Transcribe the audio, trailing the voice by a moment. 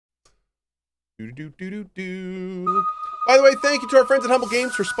Do. By the way, thank you to our friends at Humble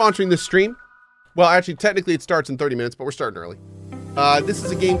Games for sponsoring this stream. Well, actually, technically it starts in 30 minutes, but we're starting early. This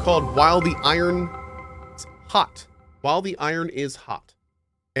is a game called While the Iron is Hot. While the Iron is Hot.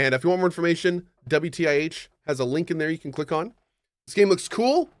 And if you want more information, WTIH has a link in there you can click on. This game looks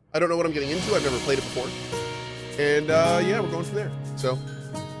cool. I don't know what I'm getting into. I've never played it before. And yeah, we're going from there. So,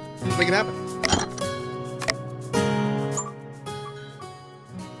 let's make it happen.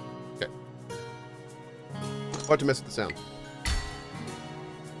 Okay. I'll have to mess with the sound.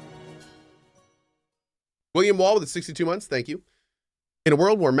 William Wall with the 62 months, thank you. In a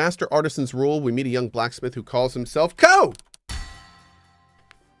world where master artisans rule, we meet a young blacksmith who calls himself Cohh.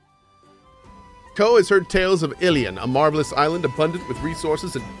 Cohh has heard tales of Ilion, a marvelous island abundant with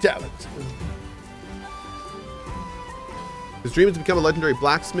resources and talent. His dream to become a legendary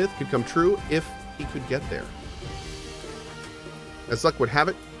blacksmith could come true if he could get there. As luck would have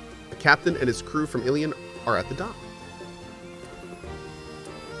it, the captain and his crew from Ilion are at the dock.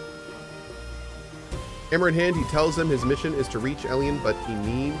 Hammer in hand, he tells them his mission is to reach Ilion, but he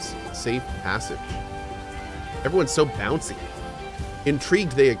needs safe passage. Everyone's so bouncy.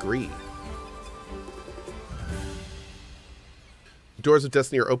 Intrigued, they agree. The doors of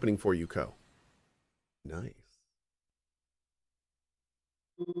destiny are opening for you, Cohh. Nice.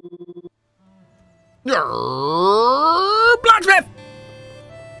 Blacksmith!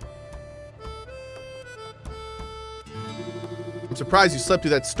 I'm surprised you slept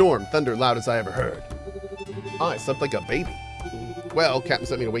through that storm, thunder loud as I ever heard. I slept like a baby. Well, Captain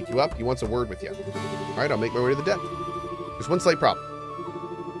sent me to wake you up. He wants a word with you. All right, I'll make my way to the deck. There's one slight problem.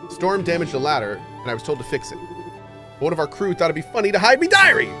 Storm damaged a ladder, and I was told to fix it. One of our crew thought it'd be funny to hide me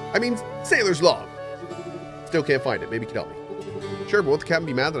diary. I mean, sailor's log. Still can't find it. Maybe you can help me. Sure, but won't the captain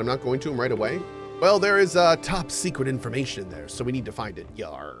be mad that I'm not going to him right away? Well, there is top secret information in there, so we need to find it.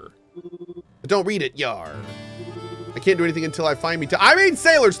 Yar. But don't read it. Yar. I can't do anything until I find me I mean,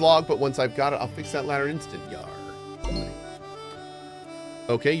 sailor's log, but once I've got it, I'll fix that ladder instant. Yar.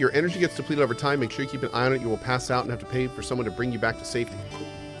 Okay, your energy gets depleted over time. Make sure you keep an eye on it. You will pass out and have to pay for someone to bring you back to safety.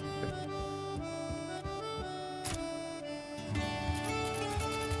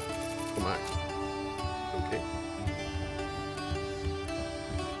 Oh my. Okay.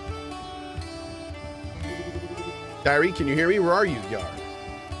 Diary, can you hear me? Where are you, Yar?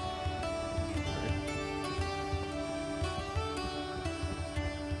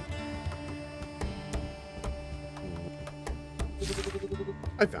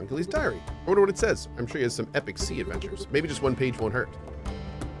 I found Gilly's diary. I wonder what it says. I'm sure he has some epic sea adventures. Maybe just one page won't hurt.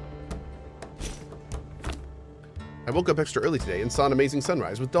 I woke up extra early today and saw an amazing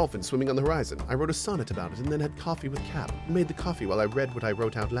sunrise with dolphins swimming on the horizon. I wrote a sonnet about it and then had coffee with Cap. He made the coffee while I read what I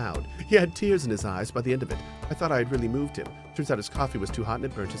wrote out loud. He had tears in his eyes by the end of it. I thought I had really moved him. Turns out his coffee was too hot and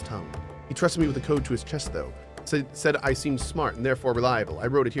it burnt his tongue. He trusted me with a code to his chest, though. Said I seemed smart and therefore reliable. I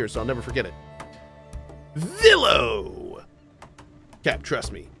wrote it here, so I'll never forget it. Villo! Cap,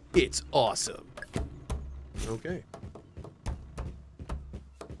 trust me. It's awesome. Okay.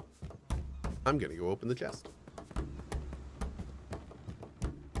 I'm gonna go open the chest.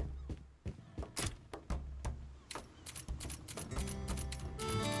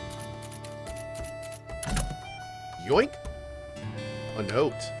 Yoink! A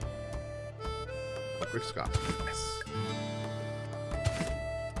note. Rick Scott. Yes.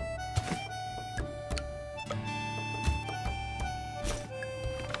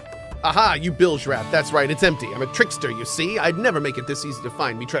 Aha, you bilge rat. That's right, it's empty. I'm a trickster, you see. I'd never make it this easy to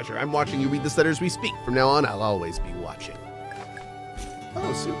find me treasure. I'm watching you read this letter as we speak. From now on, I'll always be watching.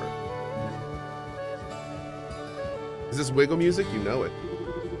 Oh, super. Is this wiggle music? You know it.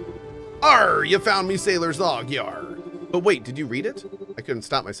 Arr, you found me sailor's log, yar. But wait, did you read it? I couldn't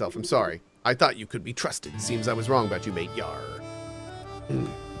stop myself, I'm sorry. I thought you could be trusted. Seems I was wrong about you, mate, yar. Okay.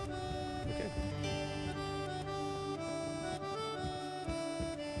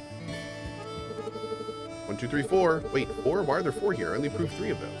 1, 2, 3, 4. Wait, 4? Why are there 4 here? I only proved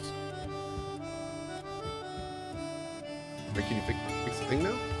 3 of those. Wait, can you fix the thing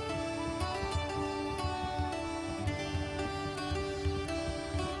now?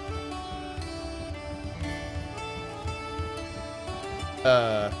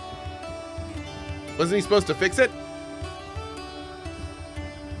 Wasn't he supposed to fix it?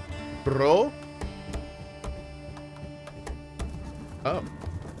 Bro? Oh.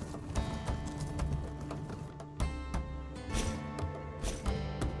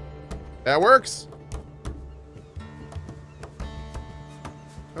 That works.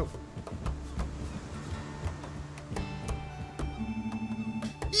 Oh.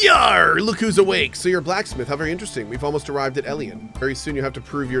 Yar! Look who's awake. So you're a blacksmith. How very interesting. We've almost arrived at Elian. Very soon you have to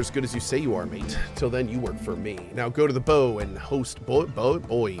prove you're as good as you say you are, mate. Till then, you work for me. Now go to the bow and host go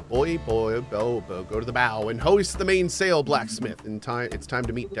to the bow and hoist the mainsail, blacksmith. It's time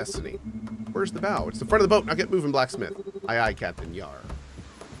to meet destiny. Where's the bow? It's the front of the boat. Now get moving, blacksmith. Aye, aye, Captain. Yar.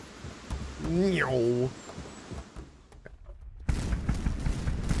 No.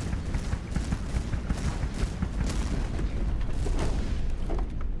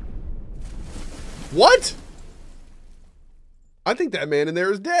 What? I think that man in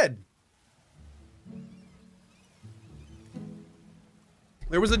there is dead.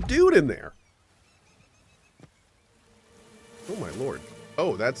 There was a dude in there. Oh my lord.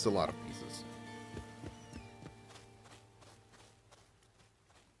 Oh, that's a lot of pieces.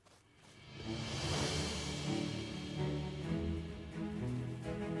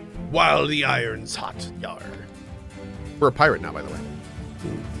 While the iron's hot, yar. We're a pirate now, by the way.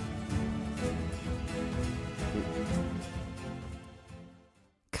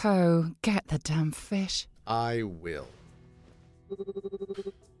 Cohh, get the damn fish. I will.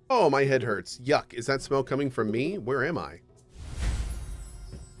 Oh, my head hurts. Yuck. Is that smell coming from me? Where am I?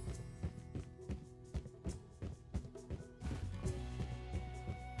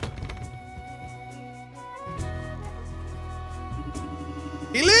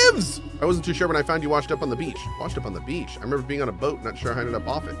 He lives! I wasn't too sure when I found you washed up on the beach. Washed up on the beach? I remember being on a boat, not sure how I ended up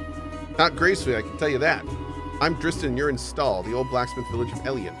off it. Not gracefully, I can tell you that. I'm Dristan, you're in Stall, the old blacksmith village of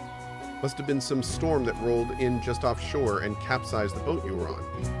Elian. Must have been some storm that rolled in just offshore and capsized the boat you were on.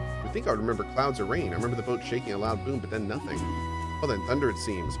 I think I would remember clouds or rain. I remember the boat shaking a loud boom, but then nothing. Well then, thunder it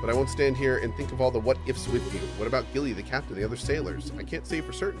seems, but I won't stand here and think of all the what-ifs with you. What about Gilly, the captain, the other sailors? I can't say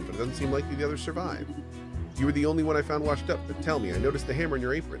for certain, but it doesn't seem likely the others survived. You were the only one I found washed up, but tell me, I noticed the hammer in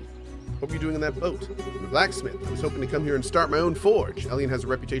your apron. What were you doing in that boat? I'm a blacksmith. I was hoping to come here and start my own forge. Elian has a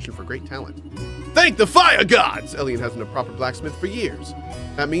reputation for great talent. Thank the fire gods! Elian hasn't a proper blacksmith for years.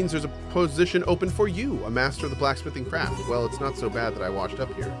 That means there's a position open for you, a master of the blacksmithing craft. Well, it's not so bad that I washed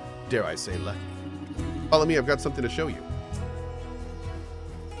up here. Dare I say lucky. Follow me, I've got something to show you.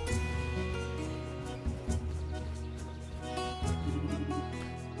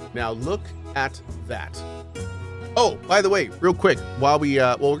 Now look at that. Oh, by the way, real quick, while we,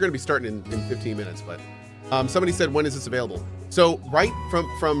 well, we're going to be starting in 15 minutes, but somebody said, when is this available? So right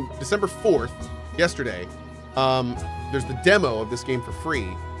from December 4th, yesterday, there's the demo of this game for free.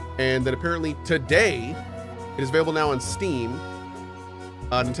 And then apparently today, it is available now on Steam,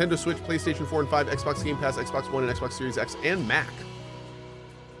 Nintendo Switch, PlayStation 4 and 5, Xbox Game Pass, Xbox One and Xbox Series X, and Mac.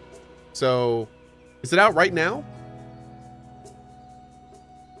 So, is it out right now?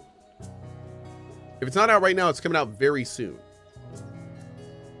 If it's not out right now, it's coming out very soon.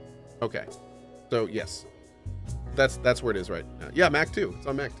 Okay. So, yes. That's where it is right now. Yeah, Mac too. It's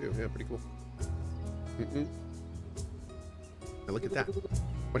on Mac too. Yeah, pretty cool. Now look at that.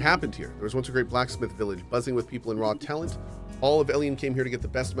 What happened here? There was once a great blacksmith village, buzzing with people and raw talent. All of Elian came here to get the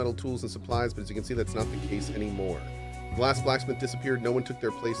best metal tools and supplies, but as you can see, that's not the case anymore. The last blacksmith disappeared, no one took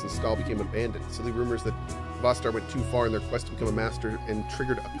their place, and Stall became abandoned. Silly rumors that Vostar went too far in their quest to become a master and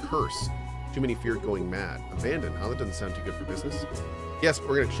triggered a curse. Too many feared going mad. Abandoned, huh? That doesn't sound too good for business. Yes, but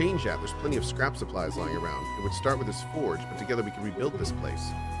we're gonna change that. There's plenty of scrap supplies lying around. It would start with this forge, but together we can rebuild this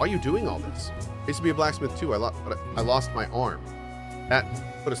place. Why are you doing all this? I used to be a blacksmith too, but I lost my arm. That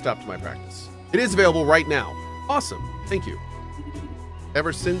put a stop to my practice. It is available right now. Awesome, thank you.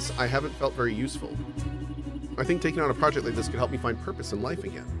 Ever since, I haven't felt very useful. I think taking on a project like this could help me find purpose in life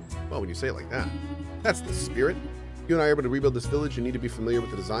again. Well, when you say it like that. That's the spirit. You and I are able to rebuild this village, you need to be familiar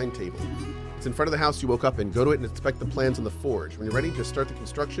with the design table. It's in front of the house you woke up in. Go to it and inspect the plans on the forge. When you're ready, just start the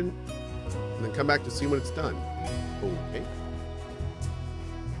construction, and then come back to see when it's done. Okay.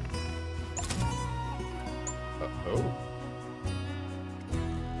 Uh-oh.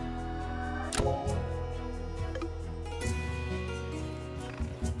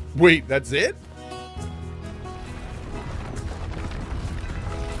 Wait, that's it?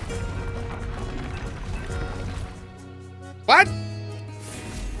 What?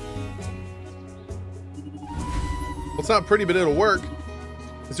 Well, it's not pretty, but it'll work.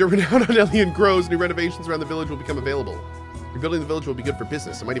 As your renown on Elian grows, new renovations around the village will become available. Rebuilding the village will be good for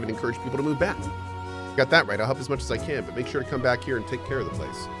business. I might even encourage people to move back. Got that right. I'll help as much as I can, but make sure to come back here and take care of the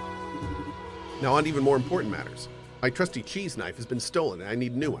place. Now on to even more important matters. My trusty cheese knife has been stolen and I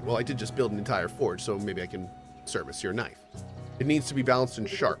need a new one. Well, I did just build an entire forge, so maybe I can service your knife. It needs to be balanced and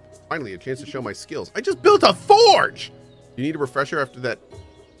sharp. Finally, a chance to show my skills. I just built a forge! You need a refresher after that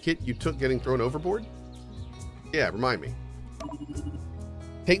kit you took getting thrown overboard? Yeah, remind me.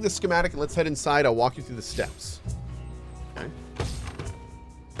 Take the schematic and let's head inside. I'll walk you through the steps. Okay.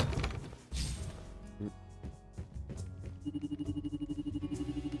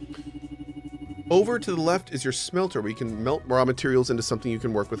 Over to the left is your smelter, where you can melt raw materials into something you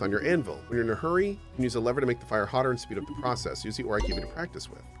can work with on your anvil. When you're in a hurry, you can use a lever to make the fire hotter and speed up the process. Use the ore I gave you to practice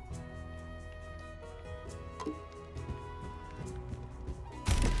with.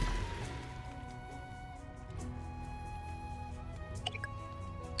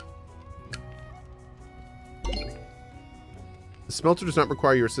 The smelter does not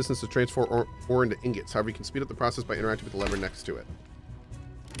require your assistance to transform ore into ingots. However, you can speed up the process by interacting with the lever next to it.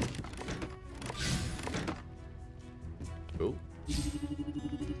 Cool.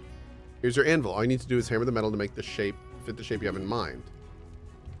 Here's your anvil. All you need to do is hammer the metal to make the shape fit the shape you have in mind.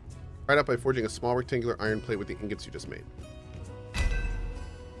 Try it out by forging a small rectangular iron plate with the ingots you just made.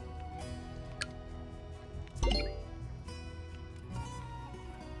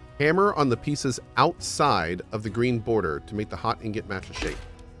 Hammer on the pieces outside of the green border to make the hot ingot match the shape.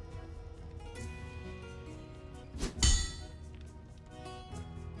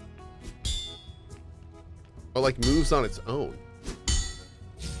 Oh, like moves on its own.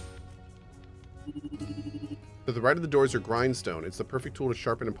 To the right of the door is your grindstone. It's the perfect tool to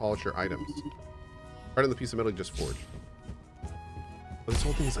sharpen and polish your items. Right on the piece of metal you just forged. But this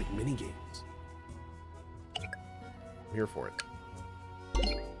whole thing is like mini games. I'm here for it.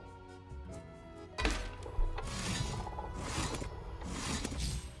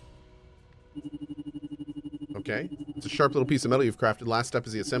 Okay, it's a sharp little piece of metal you've crafted. Last step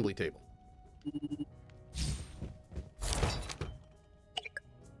is the assembly table.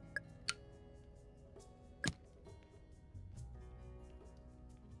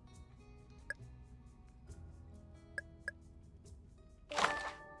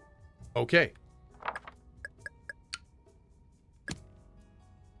 Okay.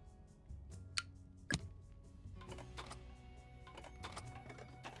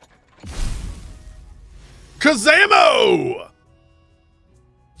 Kazamo!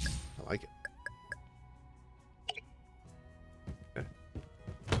 I like it. Okay.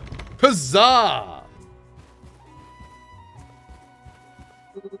 Huzzah!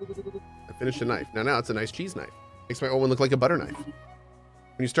 I finished a knife. Now it's a nice cheese knife. Makes my old one look like a butter knife.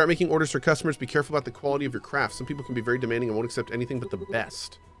 When you start making orders for customers, be careful about the quality of your craft. Some people can be very demanding and won't accept anything but the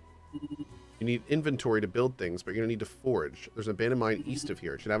best. You need inventory to build things, but you're going to need to forge. There's an abandoned mine east of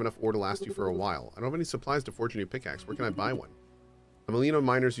here. It should have enough ore to last you for a while. I don't have any supplies to forge a new pickaxe. Where can I buy one? A million of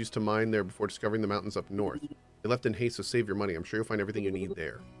miners used to mine there before discovering the mountains up north. They left in haste, so save your money. I'm sure you'll find everything you need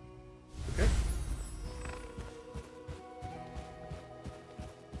there. Okay.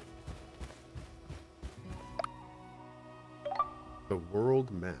 The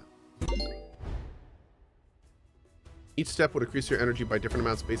world map. Each step would increase your energy by different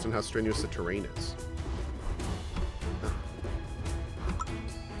amounts based on how strenuous the terrain is.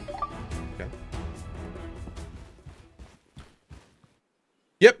 Okay.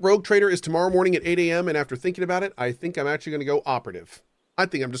 Yep, Rogue Trader is tomorrow morning at 8 a.m. And after thinking about it, I think I'm actually going to go operative. I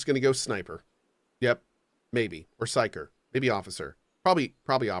think I'm just going to go sniper. Yep, maybe. Or psyker. Maybe officer. Probably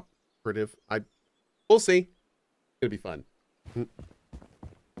operative. We'll see. It'll be fun.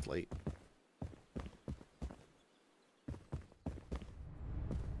 It's late.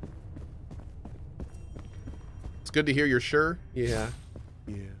 It's good to hear you're sure. Yeah.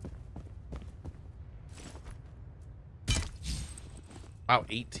 Yeah. Wow,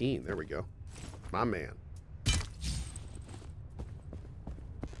 18. There we go. My man.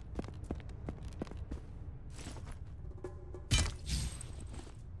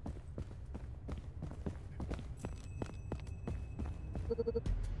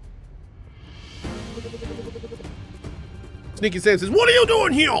 Sneaky Sam says, "What are you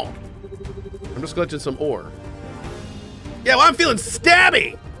doing here?" I'm just collecting some ore. Yeah, well, I'm feeling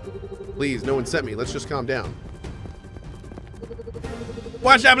stabby. Please, no one sent me. Let's just calm down.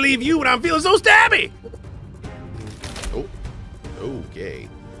 Why should I believe you when I'm feeling so stabby? Oh, okay.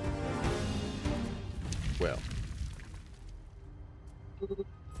 Well.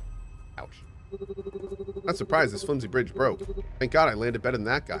 Ouch. Not surprised this flimsy bridge broke. Thank God I landed better than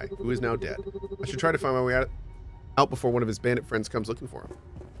that guy, who is now dead. I should try to find my way out before one of his bandit friends comes looking for him.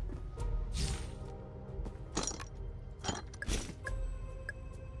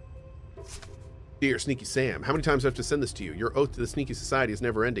 Dear Sneaky Sam, how many times do I have to send this to you? Your oath to the Sneaky Society is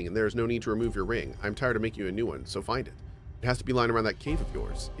never ending, and there is no need to remove your ring. I'm tired of making you a new one, so find it. It has to be lying around that cave of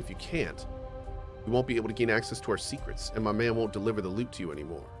yours. If you can't, you won't be able to gain access to our secrets, and my man won't deliver the loot to you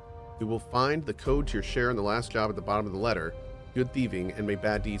anymore. You will find the code to your share in the last job at the bottom of the letter. Good thieving, and may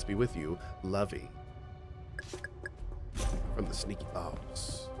bad deeds be with you. Lovey. From the Sneaky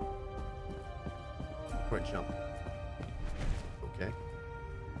Boss. Right, jump. Okay.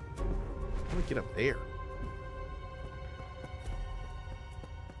 How do I get up there?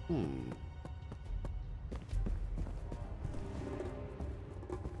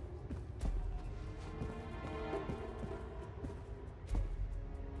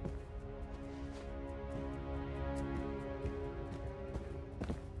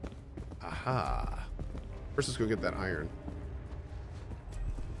 Aha. First, let's go get that iron.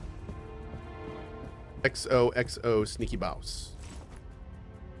 XOXO sneaky bouse.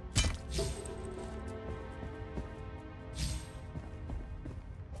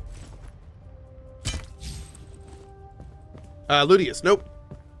 Ludius, nope.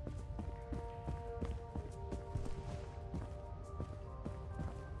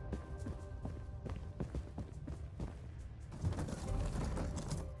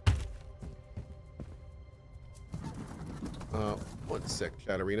 One sec,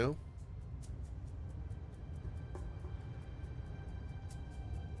 Chatterino.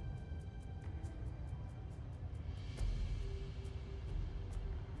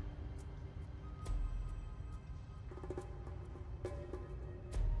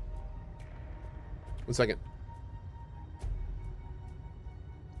 One second.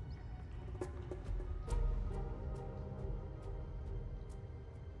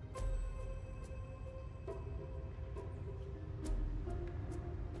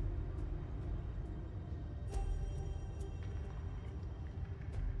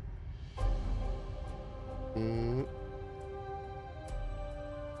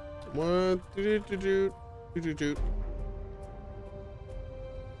 One, do.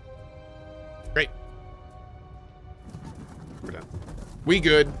 Great. We're done. We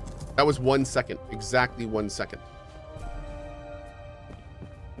good. That was 1 second. Exactly 1 second.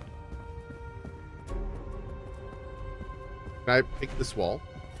 Can I pick this wall?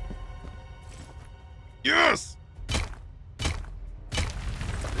 Yes!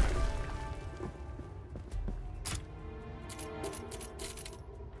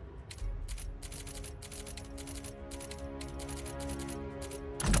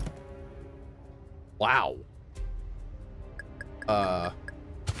 Wow.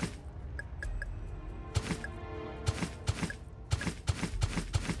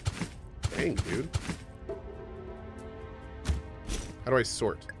 Dang, dude. How do I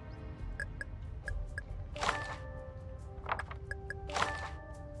sort?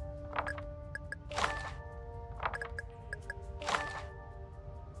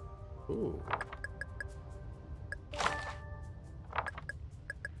 Ooh.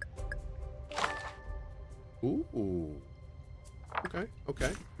 Ooh. Okay,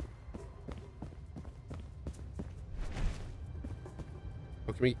 okay.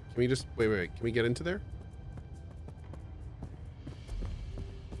 Oh, can we just wait. Can we get into there?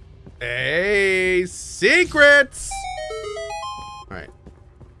 Hey, secrets! All right.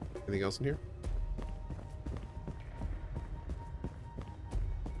 Anything else in here?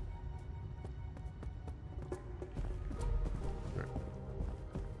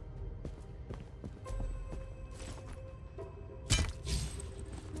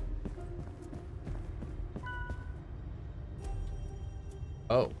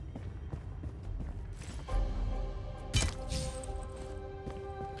 Oh.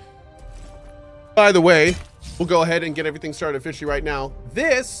 By the way, we'll go ahead and get everything started officially right now.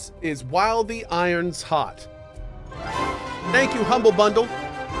 This is While the Iron's Hot. Thank you, Humble Bundle,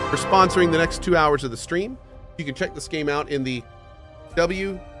 for sponsoring the next 2 hours of the stream. You can check this game out in the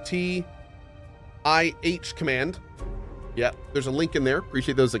WTIH command. Yeah, there's a link in there.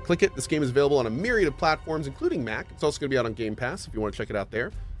 Appreciate those that click it. This game is available on a myriad of platforms, including Mac. It's also going to be out on Game Pass if you want to check it out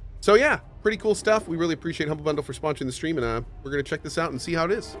there. So yeah, pretty cool stuff. We really appreciate Humble Bundle for sponsoring the stream, and we're going to check this out and see how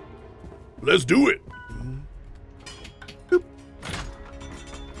it is. Let's do it. Boop.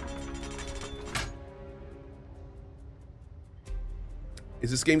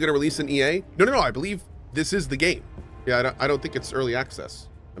 Is this game going to release in EA? No. I believe this is the game. Yeah, I don't think it's early access.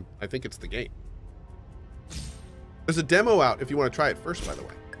 I think it's the game. There's a demo out if you want to try it first, by the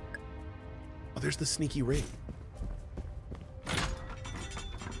way. Oh, there's the sneaky ring.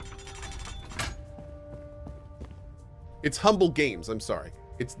 It's Humble Games. I'm sorry.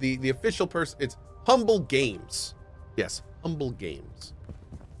 It's the official person. It's Humble Games. Yes, Humble Games.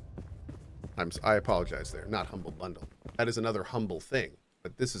 I apologize there. Not Humble Bundle. That is another humble thing.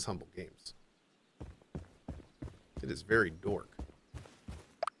 But this is Humble Games. It is very dork.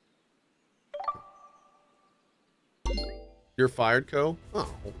 You're fired, Cohh?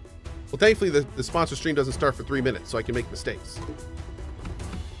 Oh. Well, thankfully, the sponsor stream doesn't start for 3 minutes, so I can make mistakes.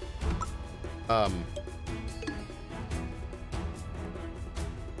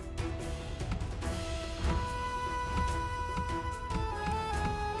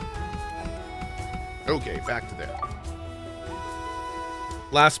 Okay, back to there.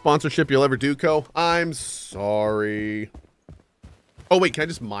 Last sponsorship you'll ever do, Cohh? I'm sorry. Oh, wait, can I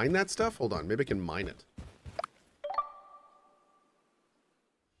just mine that stuff? Hold on, maybe I can mine it.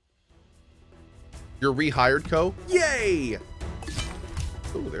 You're rehired, Cohh? Yay!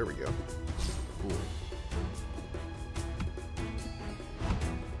 Oh, there we go. Cool.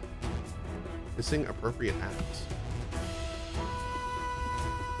 Missing appropriate acts.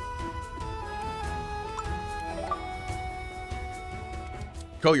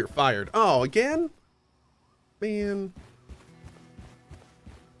 Cohh, you're fired. Oh, again? Man.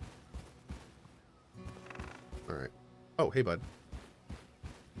 Alright. Oh, hey, bud.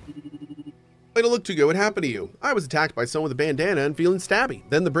 Way to look too good. What happened to you? I was attacked by someone with a bandana and feeling stabby.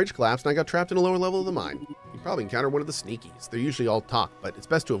 Then the bridge collapsed and I got trapped in a lower level of the mine. You probably encountered one of the sneakies. They're usually all talk, but it's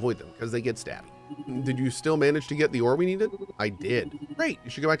best to avoid them because they get stabby. Did you still manage to get the ore we needed? I did. Great. You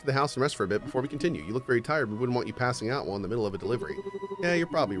should go back to the house and rest for a bit before we continue. You look very tired. We wouldn't want you passing out while in the middle of a delivery. Yeah, you're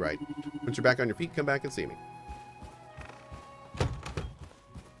probably right. Once you're back on your feet, come back and see me.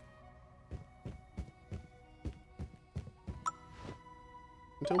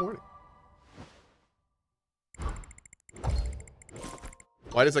 Until morning.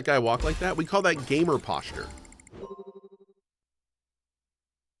 Why does that guy walk like that? We call that gamer posture.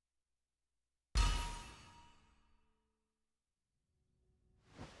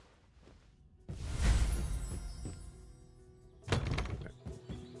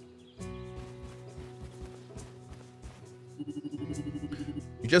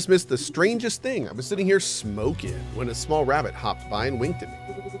 You just missed the strangest thing. I was sitting here smoking when a small rabbit hopped by and winked at me.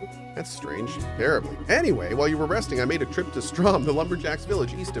 That's strange. Terribly. Anyway, while you were resting, I made a trip to Strom, the Lumberjacks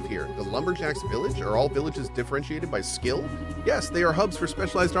village east of here. The Lumberjacks village? Are all villages differentiated by skill? Yes, they are hubs for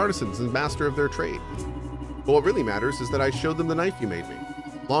specialized artisans and master of their trade. But what really matters is that I showed them the knife you made me.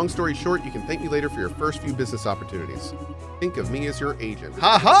 Long story short, you can thank me later for your first few business opportunities. Think of me as your agent.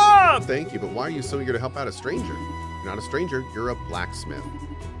 Ha ha! Thank you, but why are you so eager to help out a stranger? You're not a stranger, you're a blacksmith.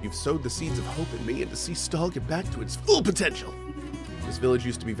 You've sowed the seeds of hope in me and to see Stahl get back to its full potential. This village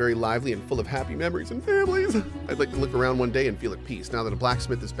used to be very lively and full of happy memories and families. I'd like to look around one day and feel at peace. Now that a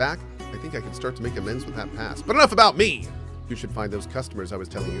blacksmith is back, I think I can start to make amends with that past. But enough about me! You should find those customers I was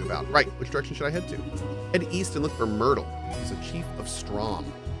telling you about. Right, which direction should I head to? Head east and look for Myrtle. She's a chief of Strom.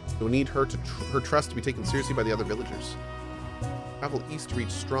 You'll need her trust to be taken seriously by the other villagers. Travel east to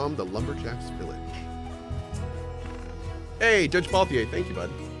reach Strom, the Lumberjacks village. Hey, Judge Balthier, thank you, bud.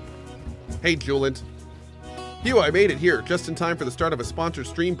 Hey, Julant. Phew, I made it here, just in time for the start of a sponsored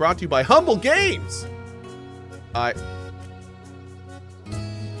stream brought to you by Humble Games!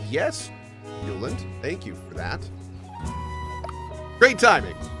 Yes, Julant, thank you for that. Great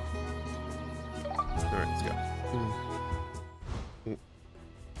timing! Alright, let's go.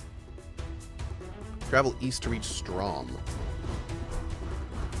 Travel east to reach Strom.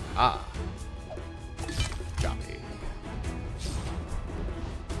 Ah. Got me.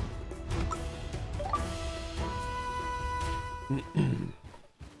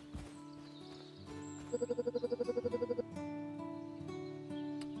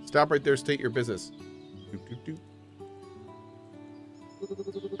 Stop right there, state your business. Doop, doop, doop.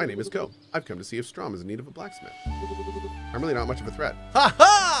 My name is Cohh. I've come to see if Strom is in need of a blacksmith. I'm really not much of a threat. Ha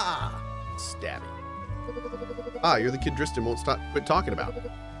ha! Stabby. Ah, you're the kid Driston won't quit talking about.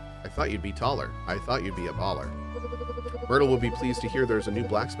 I thought you'd be taller. I thought you'd be a baller. Myrtle will be pleased to hear there's a new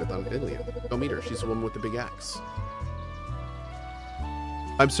blacksmith on Ilion. Go meet her. She's the woman with the big axe.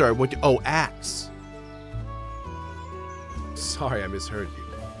 I'm sorry, what? Oh, axe. Sorry, I misheard you.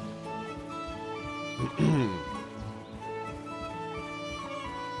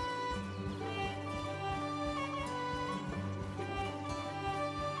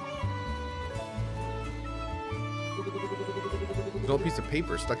 There's an old piece of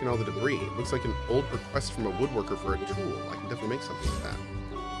paper stuck in all the debris. It looks like an old request from a woodworker for a tool. I can definitely make something with that.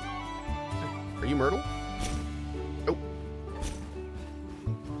 Are you Myrtle? Nope.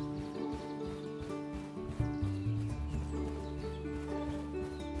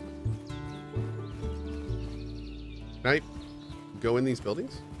 Can I go in these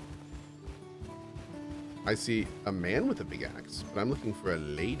buildings? I see a man with a big axe, but I'm looking for a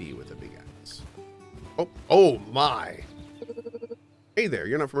lady with a big axe. Oh my! Hey there,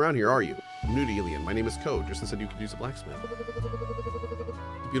 you're not from around here, are you? I'm new to Ilion. My name is Cohh. Just said you could use a blacksmith.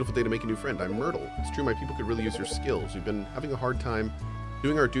 It's a beautiful day to make a new friend. I'm Myrtle. It's true my people could really use your skills. We've been having a hard time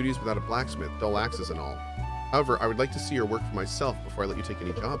doing our duties without a blacksmith, dull axes and all. However, I would like to see your work for myself before I let you take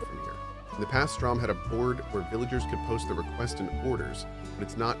any job from here. In the past, Strom had a board where villagers could post their requests and orders, but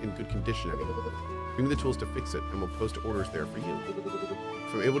it's not in good condition anymore. Bring me the tools to fix it, and we'll post orders there for you.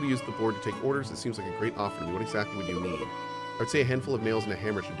 If I'm able to use the board to take orders, it seems like a great offer to me. What exactly would you need? I would say a handful of nails and a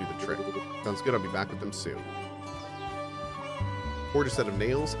hammer should do the trick. Sounds good, I'll be back with them soon. Forge a set of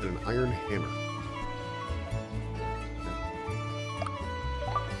nails and an iron hammer.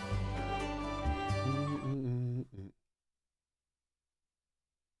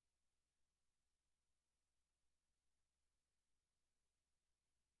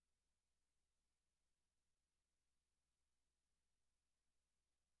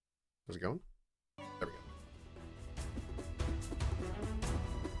 How's it going? There we go.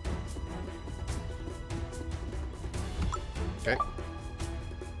 Okay.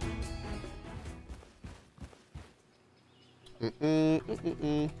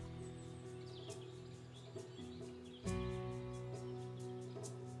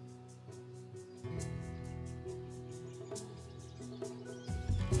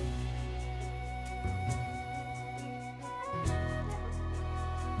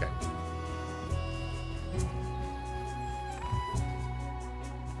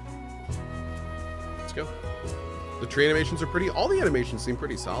 Let's go. The tree animations are pretty. All the animations seem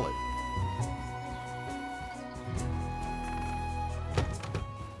pretty solid.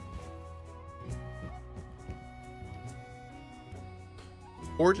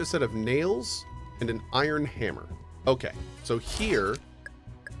 Forge a set of nails and an iron hammer. Okay, so here,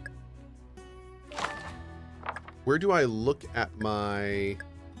 where do I look at my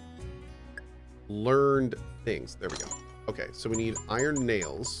learned things? There we go. Okay, so we need iron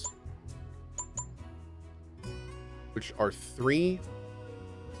nails, which are 3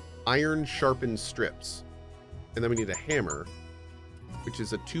 iron sharpened strips. And then we need a hammer, which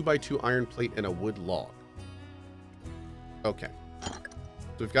is a 2x2 iron plate and a wood log. Okay.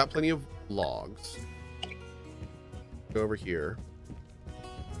 So we've got plenty of logs. Go over here.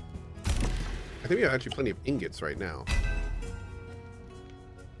 I think we have actually plenty of ingots right now.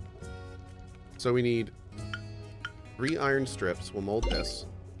 So we need 3 iron strips. We'll mold this.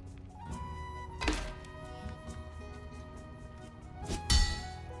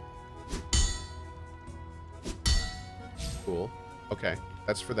 Cool. Okay,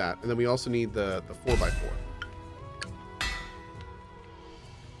 that's for that. And then we also need the 4x4.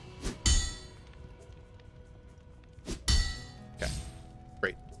 Okay,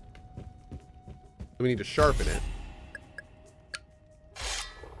 great. We need to sharpen it.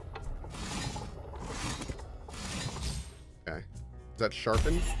 Okay. Is that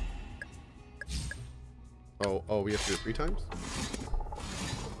sharpened? Oh, we have to do it 3 times?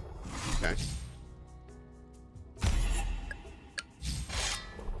 Okay.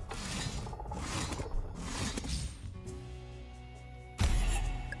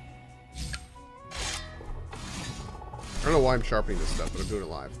 I don't know why I'm sharpening this stuff, but I'm doing it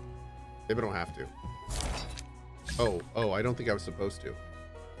live. Maybe I don't have to. Oh, I don't think I was supposed to.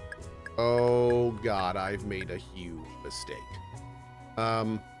 Oh, God, I've made a huge mistake.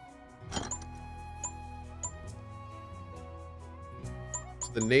 So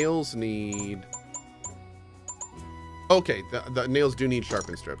the nails need... Okay, the nails do need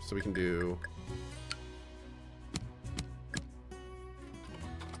sharpened strips, so we can do...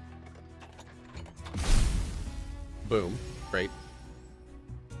 Boom. Great.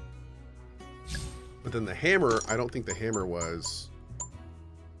 But then the hammer, I don't think the hammer was...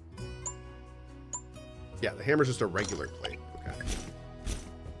 Yeah, the hammer's just a regular plate. Okay.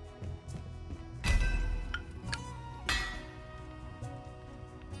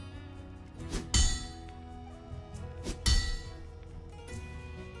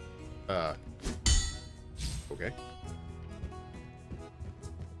 Okay.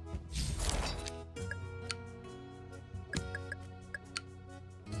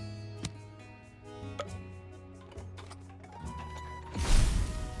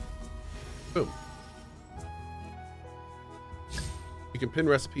 Boom. You can pin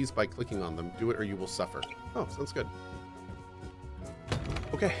recipes by clicking on them. Do it or you will suffer. Oh, sounds good.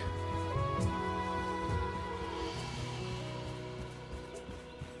 Okay.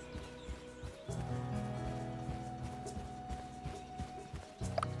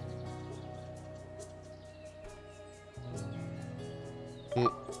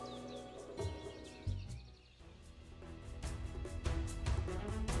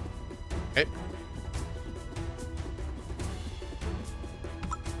 Okay.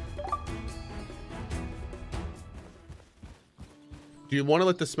 Do you want to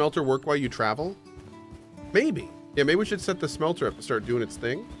let the smelter work while you travel? Maybe. Yeah, maybe we should set the smelter up to start doing its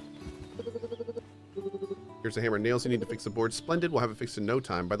thing. Here's a hammer and nails you need to fix the board. Splendid. We'll have it fixed in no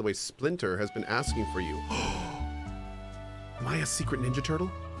time. By the way, Splinter has been asking for you. Am I a secret Ninja Turtle?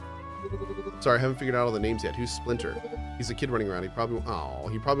 Sorry, I haven't figured out all the names yet. Who's Splinter? He's a kid running around. He probably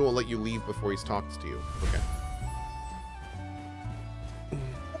won't let you leave before he's talked to you. Okay.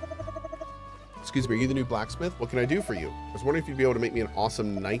 Excuse me, are you the new blacksmith? What can I do for you? I was wondering if you'd be able to make me an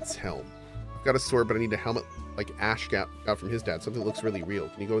awesome knight's helm. I've got a sword, but I need a helmet like Ash got from his dad. Something that looks really real.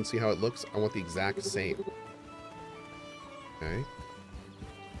 Can you go and see how it looks? I want the exact same. Okay. Is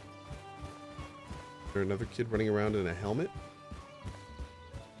there another kid running around in a helmet?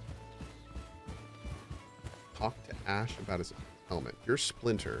 Talk to Ash about his helmet. You're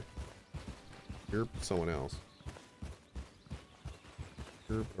Splinter. You're someone else.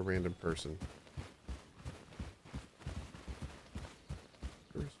 You're a random person.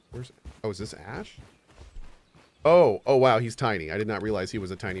 Where's oh, is this Ash? Oh, wow, he's tiny. I did not realize he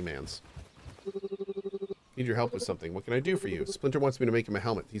was a tiny man's. Need your help with something. What can I do for you? Splinter wants me to make him a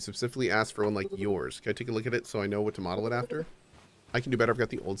helmet. He specifically asked for one like yours. Can I take a look at it so I know what to model it after? I can do better. I've got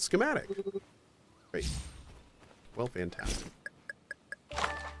the old schematic. Great. Well, fantastic.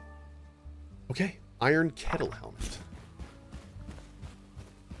 Okay, iron kettle helmet.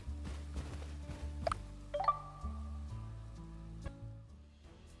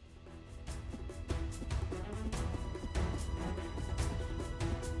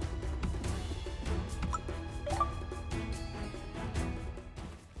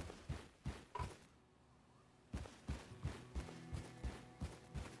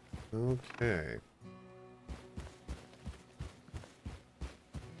 Okay.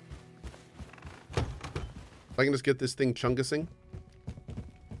 If I can just get this thing chungusing.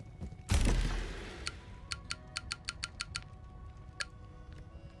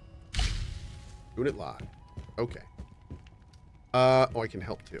 Doing it live. Okay. Oh, I can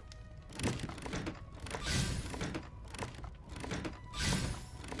help too.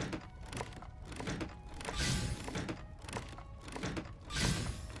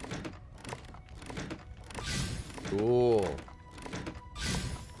 Cool.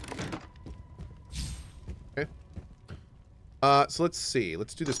 Okay. So let's see.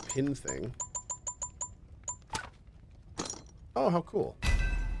 Let's do this pin thing. Oh, how cool.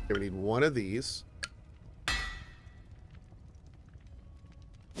 Okay, we need one of these.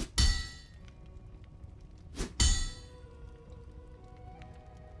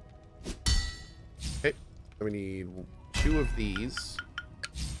 Okay. Then we need two of these.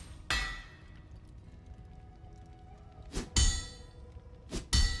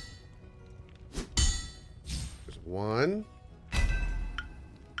 One.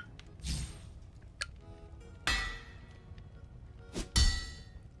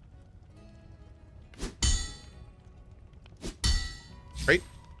 Right.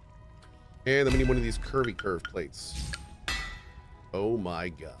 And then we need one of these curvy curve plates. Oh my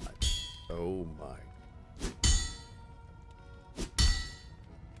god. Oh my.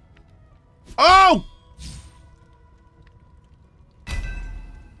 Oh!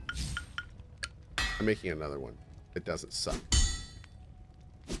 I'm making another one. It doesn't suck.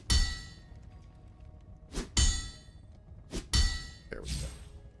 There we go.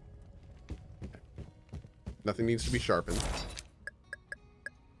 Okay. Nothing needs to be sharpened.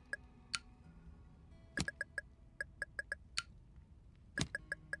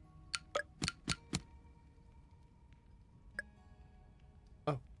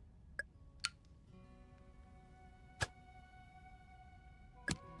 Oh.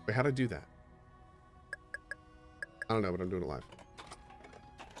 Wait, how'd I do that? I don't know, but I'm doing it live.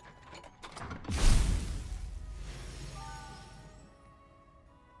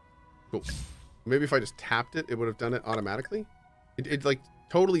 Cool. Maybe if I just tapped it, it would have done it automatically. It like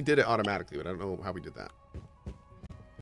totally did it automatically, but I don't know how we did that.